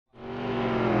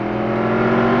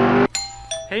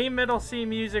Hey Middle C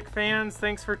music fans,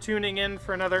 thanks for tuning in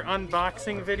for another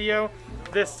unboxing video.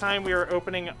 This time we are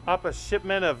opening up a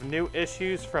shipment of new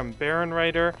issues from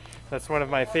Barenreiter. That's one of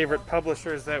my favorite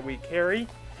publishers that we carry.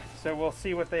 So we'll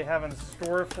see what they have in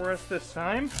store for us this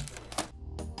time.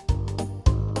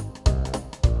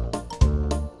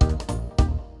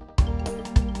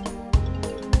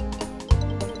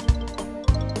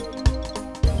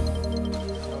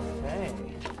 Okay,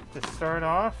 to start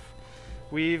off,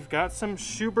 we've got some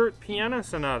Schubert piano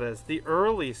sonatas, the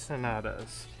early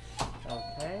sonatas.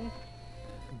 Okay.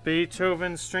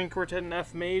 Beethoven String Quartet in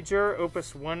F Major,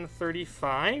 Opus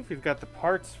 135. We've got the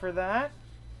parts for that.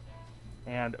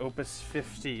 And Opus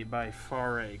 50 by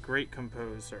Faure, great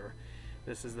composer.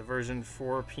 This is the version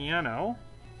for piano.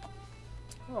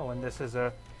 Oh, and this is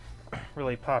a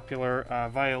really popular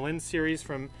violin series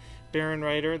from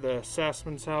Barenreiter, the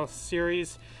Sassman's House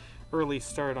series. Early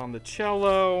start on the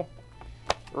cello.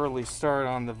 Early start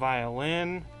on the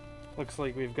violin. Looks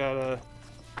like we've got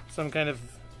some kind of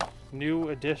new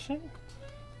edition.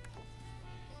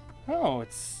 Oh,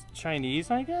 it's Chinese,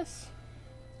 I guess.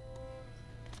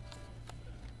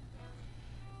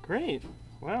 Great.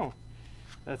 Wow.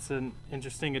 That's an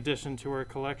interesting addition to our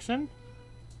collection.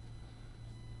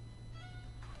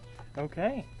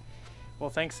 Okay. Well,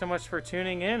 thanks so much for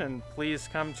tuning in, and please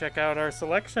come check out our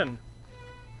selection.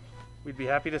 We'd be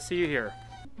happy to see you here.